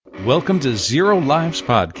Welcome to Zero Lives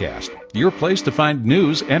Podcast, your place to find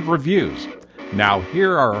news and reviews. Now,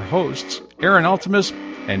 here are our hosts, Aaron Altimus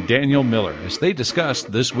and Daniel Miller, as they discuss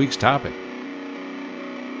this week's topic.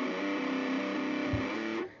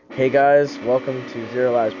 Hey guys, welcome to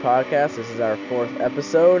Zero Lives Podcast. This is our 4th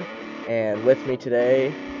episode, and with me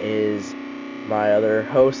today is my other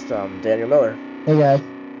host, Daniel Miller. Hey guys.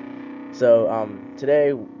 So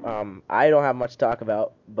today I don't have much to talk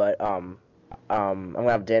about, but I'm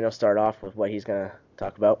gonna have Daniel start off with what he's gonna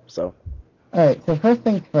talk about. So. All right. So first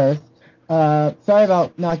things first. Sorry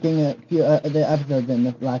about not getting a few the episodes in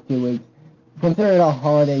the last few weeks. Consider it a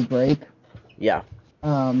holiday break. Yeah.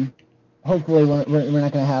 Hopefully we're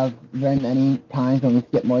not gonna have very many times when we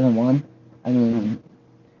skip more than one. I mean,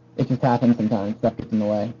 it just happens sometimes. Stuff gets in the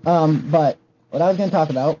way. But what I was gonna talk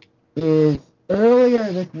about is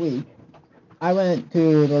earlier this week I went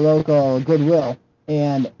to the local Goodwill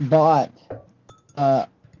and bought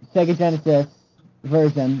Sega Genesis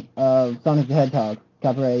version of Sonic the Hedgehog,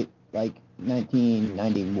 copyright like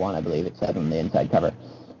 1991, I believe it said on the inside cover.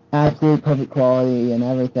 Absolute perfect quality and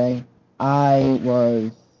everything. I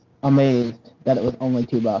was amazed that it was only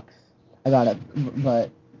 $2. I got it,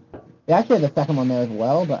 but they actually had the second one there as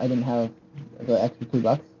well, but I didn't have the extra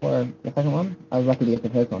 $2 for the second one. I was lucky to get the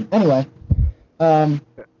first one. Anyway, I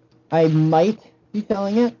might be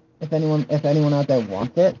selling it if anyone out there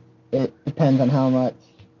wants it. It depends on how much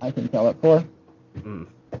I can sell it for. I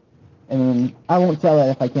mean, I won't sell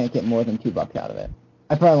it if I can't get more than $2 out of it.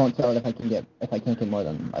 I probably won't sell it if I can't get more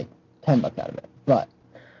than like $10 out of it. But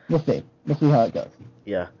we'll see. We'll see how it goes.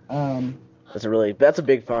 Yeah. That's a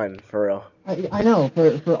big find for real. I know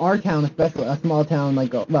for our town, especially a small town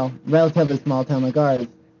like relatively small town like ours,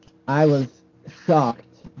 I was shocked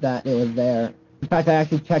that it was there. In fact, I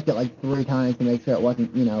actually checked it like 3 times to make sure it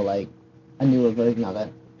wasn't like a newer version of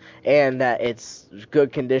it. And that it's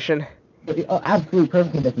good condition. Absolute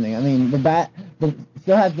perfect conditioning. I mean,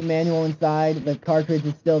 still has the manual inside. The cartridge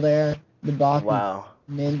is still there. The box is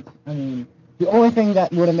mint. I mean, the only thing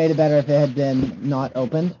that would have made it better if it had been not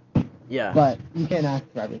opened. Yeah. But you can't ask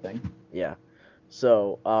for everything. Yeah.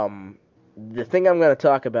 So, the thing I'm going to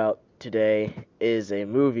talk about today is a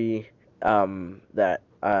movie that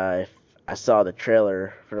I saw the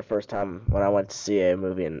trailer for the first time when I went to see a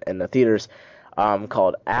movie in the theaters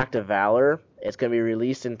called Act of Valor. It's going to be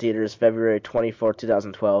released in theaters February 24,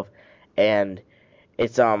 2012, and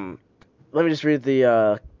it's let me just read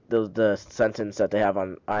the sentence that they have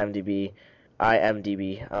on IMDb.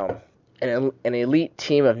 An elite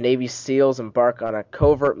team of Navy SEALs embark on a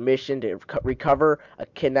covert mission to recover a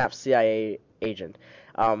kidnapped CIA agent.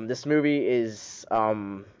 This movie is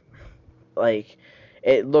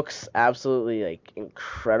it looks absolutely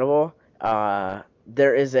incredible.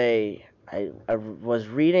 There is I was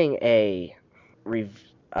reading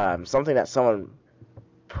something that someone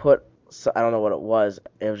put. I don't know what it was.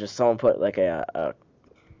 It was just someone put like they're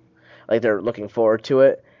looking forward to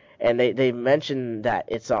it, and they mentioned that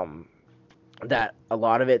it's that a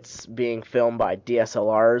lot of it's being filmed by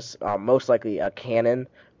DSLRs, most likely a Canon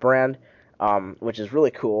brand, which is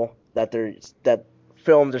really cool. That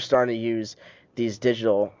films are starting to use these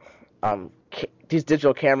digital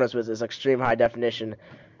cameras with this extreme high definition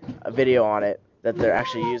video on it, that they're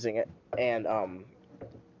actually using it, and I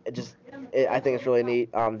think it's really neat.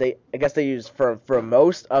 I guess they use for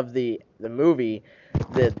most of the movie,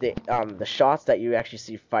 the shots that you actually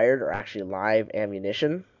see fired are actually live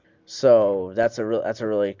ammunition. So that's a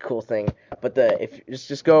really cool thing. But if you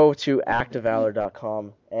just go to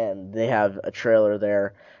actofvalor.com, and they have a trailer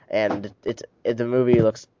there, and the movie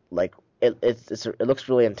looks like it looks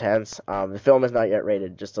really intense. The film is not yet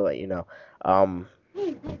rated, just to let you know.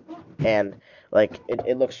 And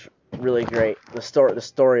it looks really great. The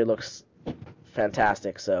story looks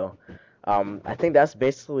fantastic. So I think that's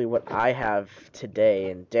basically what I have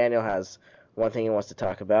today. And Daniel has one thing he wants to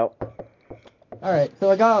talk about. All right,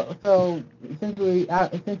 so since we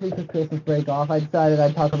took Christmas break off, I decided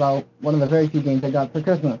I'd talk about one of the very few games I got for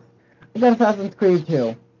Christmas. I got Assassin's Creed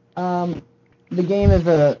 2. The game is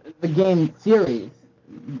the game series.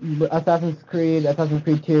 Assassin's Creed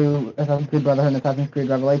 2, Assassin's Creed Brotherhood, and Assassin's Creed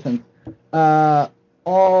Revelations. All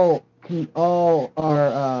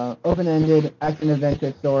are open-ended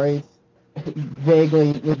action-adventure stories, with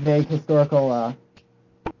vague historical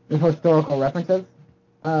references.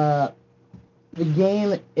 The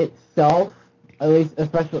game itself, at least 2,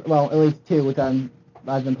 which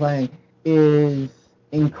I've been playing, is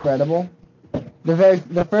incredible.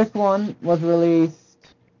 The first one was released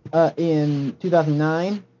in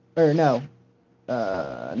 2009, or no,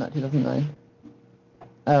 not 2009.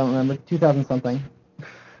 I don't remember, 2000 something.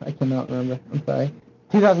 I cannot remember. I'm sorry.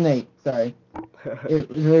 2008. Sorry, it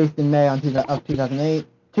was released in May of 2008.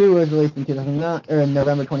 2 was released in 2009 or in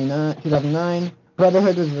November 2009.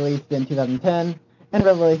 Brotherhood was released in 2010, and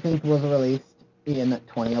Revelations was released in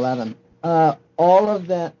 2011. All of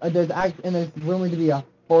that there's rumored to be a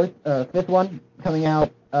fifth one coming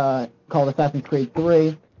out called Assassin's Creed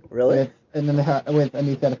 3. Really? With a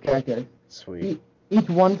new set of characters. Sweet. Each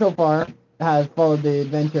one so far has followed the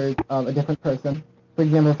adventures of a different person. For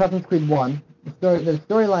example, Assassin's Creed 1, the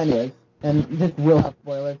storyline is, and this will have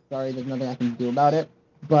spoilers, sorry, there's nothing I can do about it,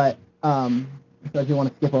 but, so if you want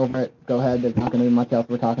to skip over it, go ahead, there's not going to be much else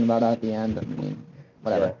we're talking about at the end, I mean,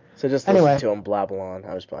 whatever. Yeah. So just anyway, listen to him blabble on.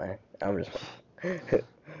 I'm just playing.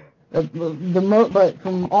 But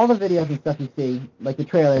from all the videos and stuff you see, like the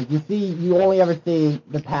trailers, you only ever see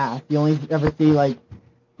the past. You only ever see, like,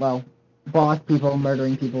 well, boss people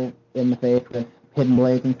murdering people in the face with hidden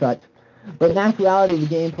blades and such. But in actuality, the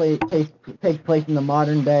gameplay takes place in the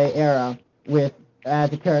modern day era and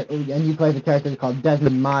you play the character called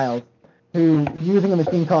Desmond Miles, who, using a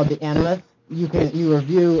machine called the Animus, you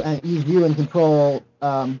view and control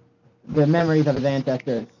the memories of his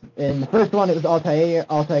ancestors. In the first one, it was Altair.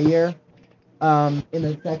 In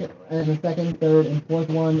the second, third, and fourth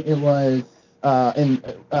one, it was in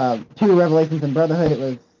 2 Revelations and Brotherhood. It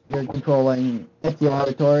was you're controlling Ezio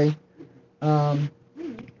Auditore.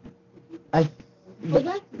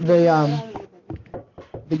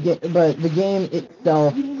 The game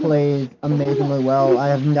itself plays amazingly well. I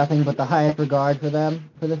have nothing but the highest regard for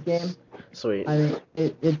this game. Sweet. I mean,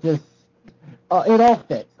 it just it all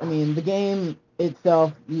fits. I mean, the game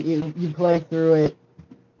itself, you play through it.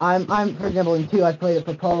 For example, in 2, I played it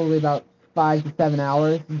for probably about 5 to 7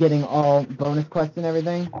 hours, getting all bonus quests and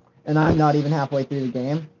everything, and I'm not even halfway through the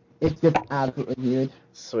game. It's just absolutely huge.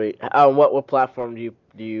 Sweet. What platform do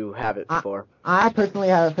you have it for? I personally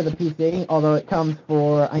have it for the PC, although I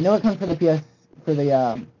know it comes for the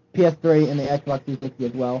PS3 and the Xbox 360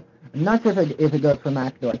 as well. I'm not sure if it goes for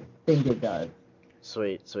Mac, though I think it does.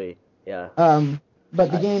 Sweet. Yeah.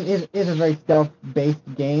 But the game is a very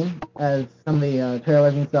stealth-based game, as some of the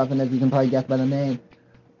trailers and stuff, and as you can probably guess by the name.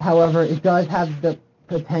 However, it does have the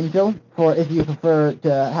potential for, if you prefer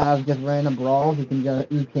to have just random brawls, you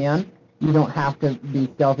can. You don't have to be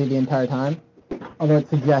stealthy the entire time. Although it's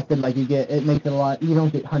suggested, like, it makes it a lot, you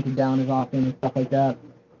don't get hunted down as often and stuff like that.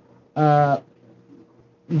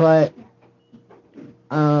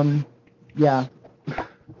 Yeah.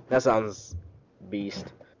 That sounds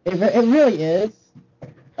beast. It really is.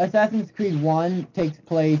 Assassin's Creed 1 takes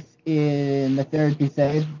place in the Third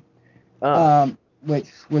Crusade, which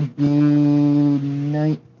would be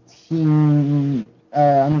 19...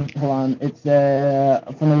 hold on, it's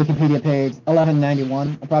from the Wikipedia page,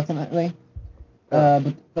 1191 approximately.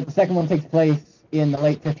 But the second one takes place in the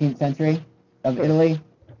late 15th century of Italy,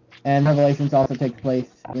 and Revelations also takes place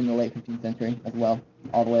in the late 15th century as well,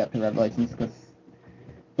 all the way up to Revelations.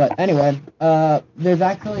 But anyway, there's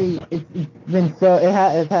actually it's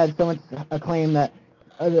had so much acclaim that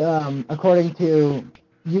according to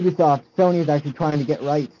Ubisoft, Sony is actually trying to get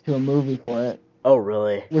rights to a movie for it. Oh,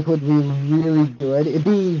 really? Which would be really good. It'd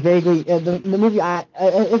be vaguely the movie.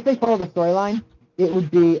 If they follow the storyline, it would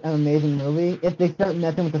be an amazing movie. If they start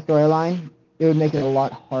messing with the storyline, it would make it a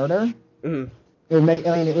lot harder. Mm-hmm. It would make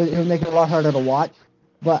it a lot harder to watch.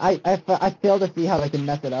 But I fail to see how they can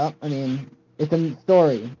mess it up. I mean, it's a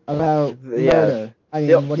story about murder. I mean,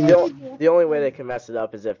 the only way they can mess it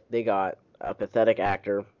up is if they got a pathetic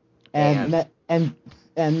actor and mess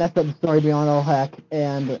up the story beyond all heck.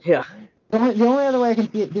 And yeah. The only other way I can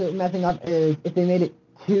see it messing up is if they made it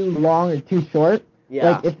too long or too short.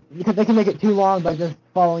 Yeah. Because they can make it too long by just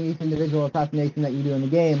following each individual assassination that you do in the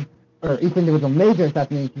game, or each individual major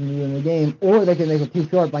assassination you do in the game, or they can make it too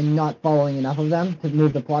short by not following enough of them to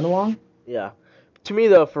move the plot along. Yeah. To me,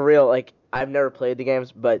 though, for real, like, I've never played the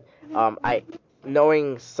games, but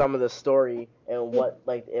knowing some of the story and what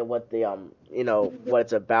the what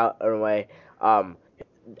it's about in a way,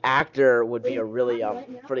 actor would be a really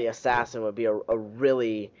for the assassin would be a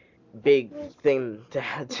really big thing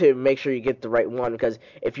to make sure you get the right one, because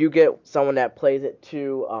if you get someone that plays it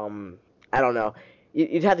too I don't know,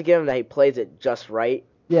 you'd have to give him that he plays it just right.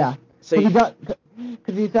 Yeah. So because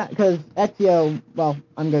Ezio, well,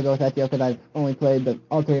 I'm gonna go with Ezio because I've only played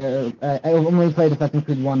I only played Assassin's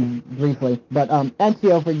Creed 1 briefly, but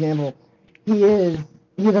Ezio, for example, he's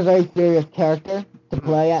a very serious character to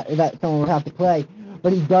play that someone would have to play,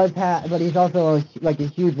 but he's also a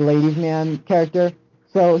huge ladies' man character.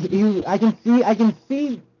 So I can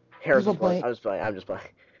see Harrison Ford. I'm just playing.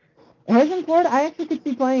 Harrison Ford, I actually could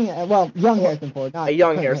see playing, young Harrison Ford, not A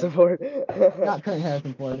young current Harrison Ford. not current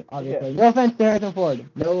Harrison Ford, obviously. Yeah. No offense to Harrison Ford.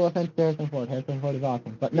 No offense to Harrison Ford. Harrison Ford is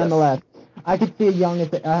awesome. But nonetheless, I could see a young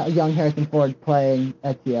Harrison Ford playing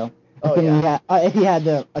Ezio. Oh, assuming yeah. if he had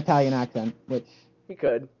the Italian accent, which... He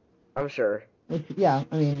could. I'm sure. Yeah,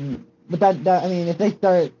 I mean... But that I mean, if they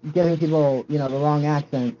start giving people, the wrong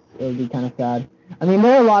accents, it would be kind of sad. I mean,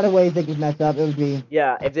 there are a lot of ways they could mess up. It would be...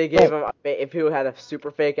 Yeah, if they gave him... If he had a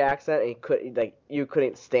super fake accent and you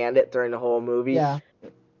couldn't stand it during the whole movie. Yeah.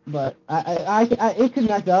 But it could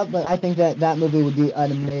mess up, but I think that movie would be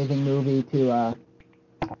an amazing movie to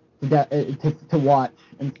watch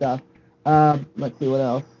and stuff. Let's see what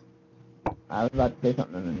else. I was about to say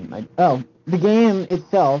something. The game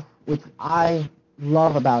itself, which I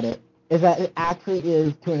love about it, is that it actually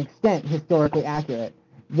is to an extent historically accurate.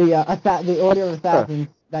 The Order of Assassins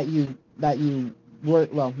that you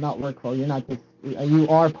not work for. You're not just you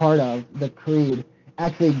are part of the Creed.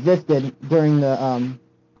 Actually existed during that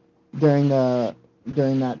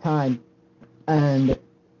time, and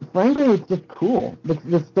frankly, it's just cool.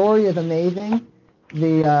 The story is amazing.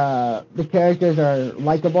 The characters are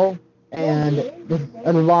likable, and there's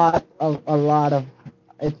a lot of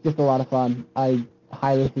it's just a lot of fun. I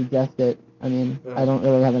highly suggest it. I mean, I don't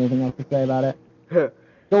really have anything else to say about it.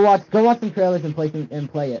 Go watch some trailers and play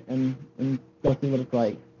it and go see what it's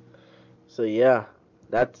like. So yeah,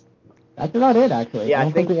 that's about it actually. Yeah, I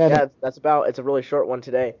think that's about. It's a really short one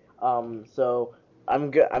today. So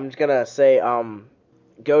I'm just gonna say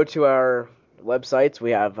go to our websites.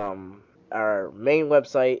 We have our main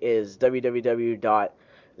website is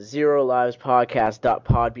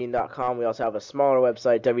www.zerolivespodcast.podbean.com. We also have a smaller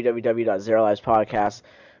website,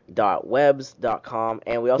 www.zerolivespodcast.webs.com,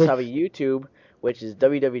 and we also have a YouTube, which is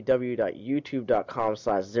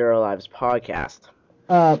www.youtube.com/zerolivespodcast.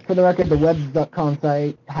 For the record, the webs.com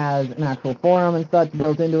site has an actual forum and such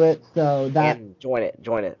built into it, so that... And join it.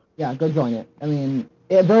 Yeah, go join it. I mean,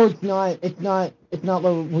 though it's not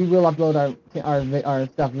where we will upload our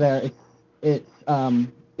stuff there. It's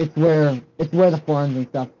where the forums and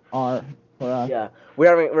stuff are for us. Yeah,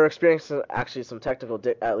 we're experiencing actually some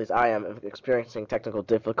at least I am experiencing technical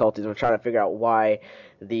difficulties. We're trying to figure out why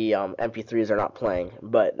the MP3s are not playing,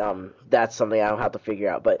 but that's something I don't have to figure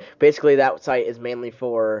out. But basically, that site is mainly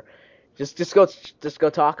for just go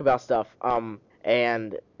talk about stuff.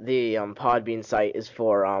 And the Podbean site is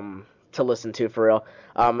for to listen to for real.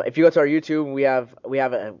 If you go to our YouTube, we have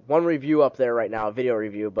one review up there right now, a video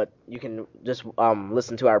review, but you can just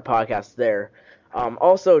listen to our podcast there.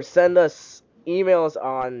 Also, send us emails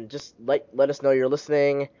on just let us know you're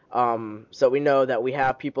listening, so we know that we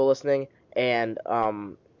have people listening, and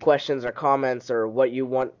questions or comments or what you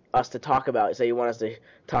want us to talk about. Say you want us to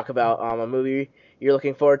talk about a movie you're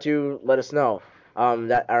looking forward to, let us know.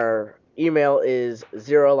 That our email is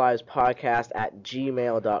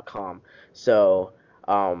zerolivespodcast@gmail.com. So,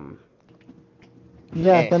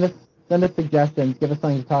 yeah, send us suggestions. Give us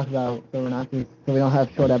something to talk about, so we don't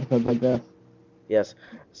have short episodes like this. Yes.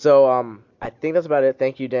 So, I think that's about it.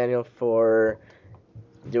 Thank you, Daniel, for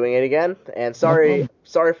doing it again. And sorry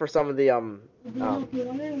for some of the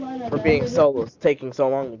for taking so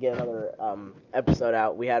long to get another episode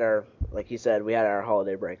out. We had like you said, we had our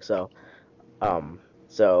holiday break. So,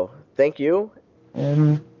 thank you.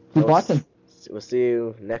 And keep watching. We'll see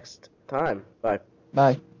you next time. Bye.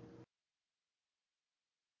 Bye.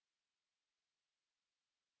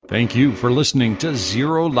 Thank you for listening to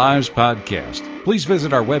Zero Lives Podcast. Please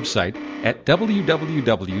visit our website at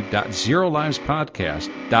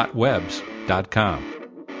www.zerolivespodcast.webs.com.